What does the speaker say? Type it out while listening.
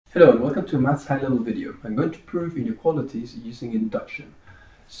Hello and welcome to a Maths high-level video. I'm going to prove inequalities using induction.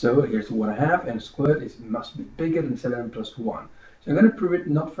 So here's what I have. N squared must be bigger than 7n plus 1. So I'm going to prove it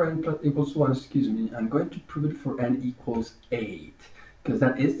not for n equals 1, excuse me. I'm going to prove it for n equals 8. Because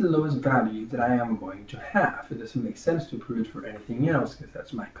that is the lowest value that I am going to have. It doesn't make sense to prove it for anything else because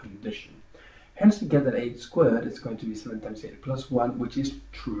that's my condition. Hence to get that 8 squared, it's going to be 7 times 8 plus 1, which is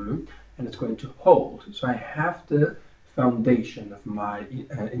true. And it's going to hold. So I have the foundation of my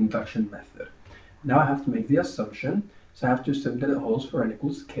induction method. Now I have to make the assumption. So I have to assume that it holds for n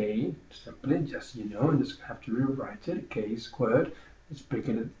equals k. Simply, just and just have to rewrite it. K squared is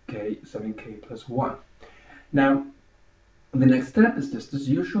bigger than k, 7k plus 1. Now, the next step is just as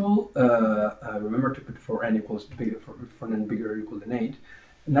usual. Remember to put for n equals bigger for n bigger or equal than 8.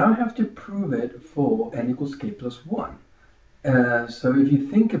 Now I have to prove it for n equals k plus 1. So if you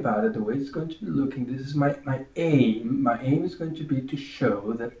think about it, the way it's going to be looking, this is my aim. My aim is going to be to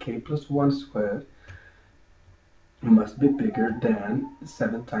show that k plus 1 squared must be bigger than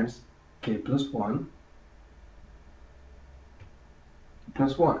 7 times k plus 1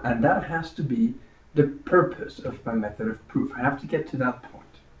 plus 1. And that has to be the purpose of my method of proof. I have to get to that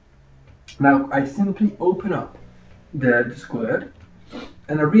point. Now I simply open up the squared,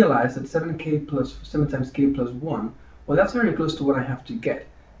 and I realize that 7 times k plus 1, well, that's very close to what I have to get.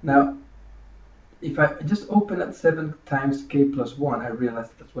 Now, if I just open at 7 times k plus 1, I realize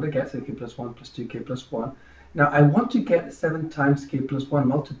that's what I get, 7k plus 1 plus 2k plus 1. Now, I want to get 7 times k plus 1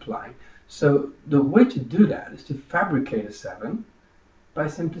 multiplying. So the way to do that is to fabricate a 7 by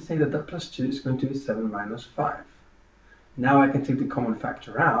simply saying that that plus 2 is going to be 7 minus 5. Now I can take the common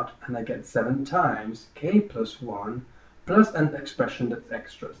factor out, and I get 7 times k plus 1 plus an expression that's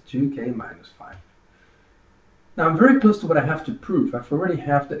extra, 2k minus 5. Now I'm very close to what I have to prove. I've already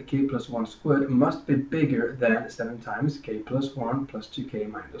have that k plus 1 squared must be bigger than 7 times k plus 1 plus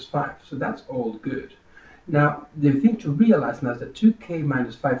 2k minus 5. So that's all good. Now the thing to realize now is that 2k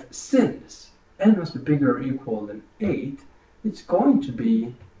minus 5, since n must be bigger or equal than 8, it's going to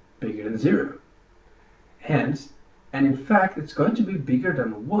be bigger than 0. Hence, and in fact, it's going to be bigger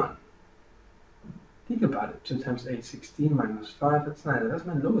than 1. Think about it. 2 times 8, 16 minus 5, that's 9. That's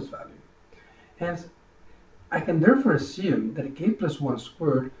my lowest value. Hence, I can therefore assume that k plus 1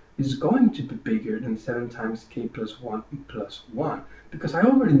 squared is going to be bigger than 7 times k plus 1 plus 1, because I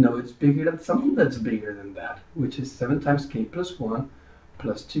already know it's bigger than something that's bigger than that, which is 7 times k plus 1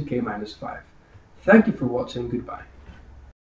 plus 2k minus 5. Thank you for watching. Goodbye.